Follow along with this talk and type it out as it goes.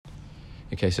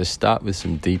Okay, so start with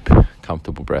some deep,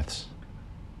 comfortable breaths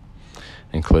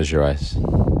and close your eyes.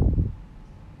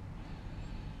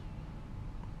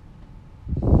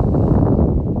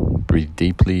 Breathe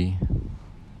deeply,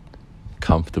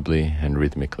 comfortably, and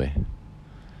rhythmically.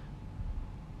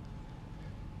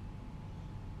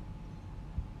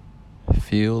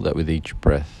 Feel that with each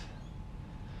breath,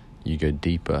 you go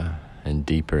deeper and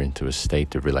deeper into a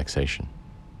state of relaxation.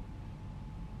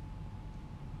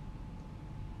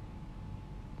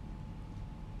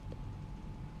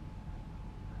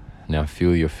 Now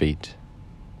feel your feet,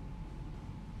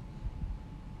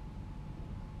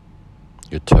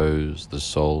 your toes, the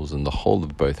soles, and the whole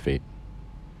of both feet.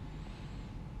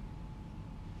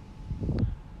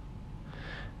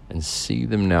 And see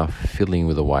them now filling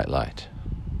with a white light.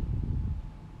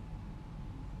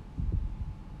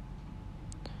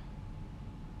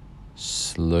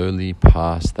 Slowly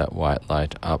pass that white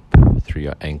light up through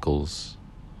your ankles,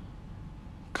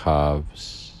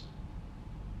 calves,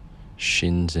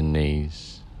 shins and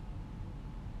knees.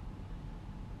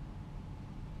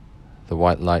 The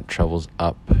white light travels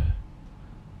up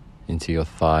into your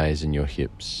thighs and your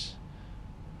hips.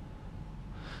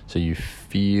 So you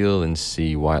feel and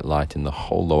see white light in the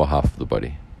whole lower half of the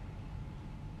body.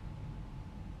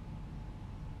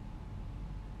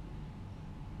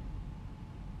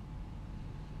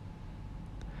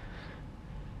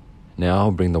 Now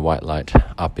bring the white light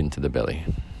up into the belly.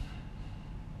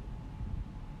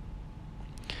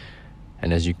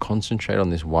 And as you concentrate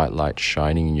on this white light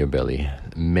shining in your belly,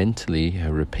 mentally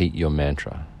repeat your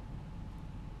mantra.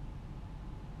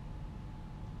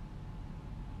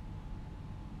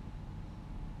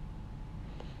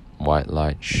 White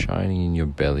light shining in your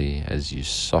belly as you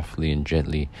softly and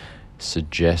gently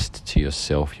suggest to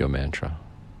yourself your mantra.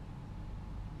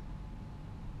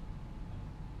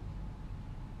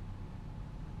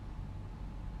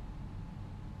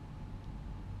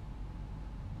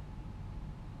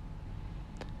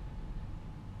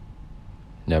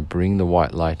 Now bring the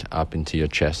white light up into your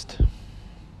chest.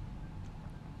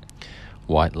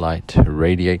 White light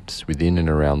radiates within and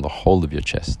around the whole of your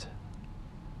chest.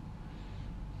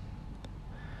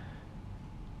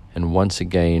 And once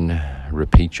again,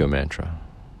 repeat your mantra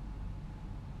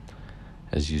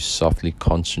as you softly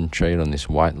concentrate on this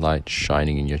white light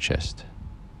shining in your chest.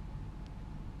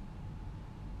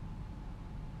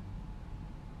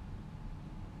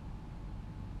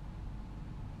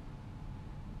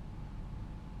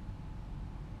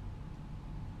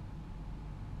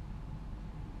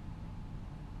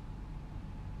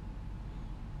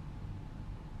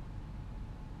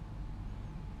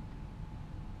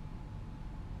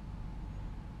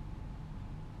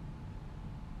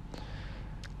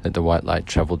 Let the white light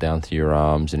travel down through your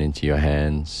arms and into your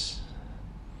hands.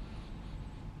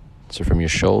 So from your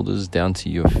shoulders down to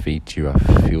your feet, you are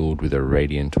filled with a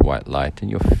radiant white light and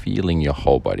you're feeling your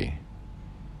whole body.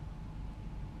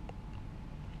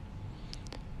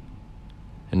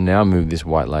 And now move this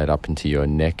white light up into your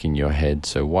neck and your head.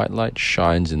 So white light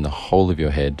shines in the whole of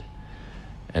your head.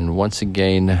 And once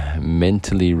again,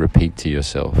 mentally repeat to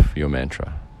yourself your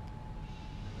mantra.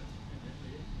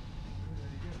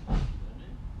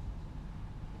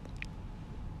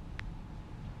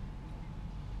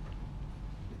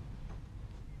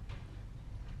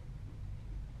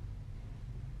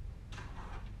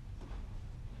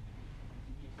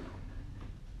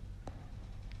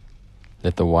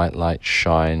 Let the white light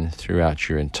shine throughout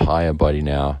your entire body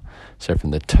now. So from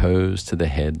the toes to the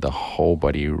head, the whole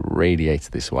body radiates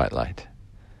this white light.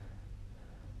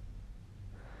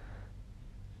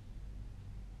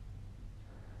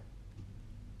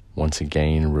 Once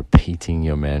again, repeating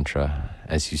your mantra.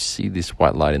 As you see this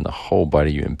white light in the whole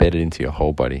body, you embed it into your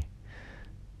whole body.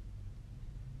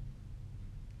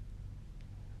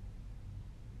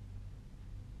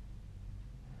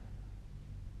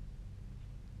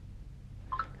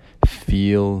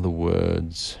 Feel the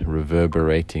words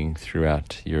reverberating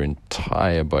throughout your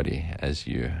entire body as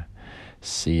you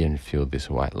see and feel this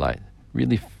white light.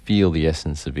 Really feel the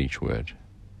essence of each word.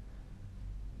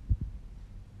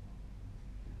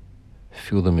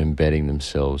 Feel them embedding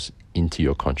themselves into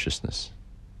your consciousness.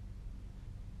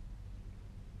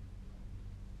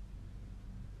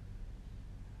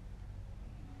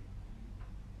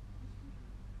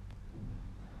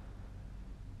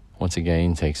 Once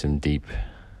again, take some deep,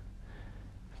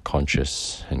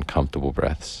 conscious and comfortable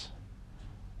breaths.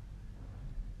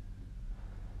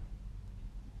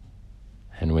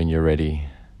 And when you're ready,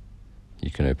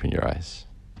 you can open your eyes.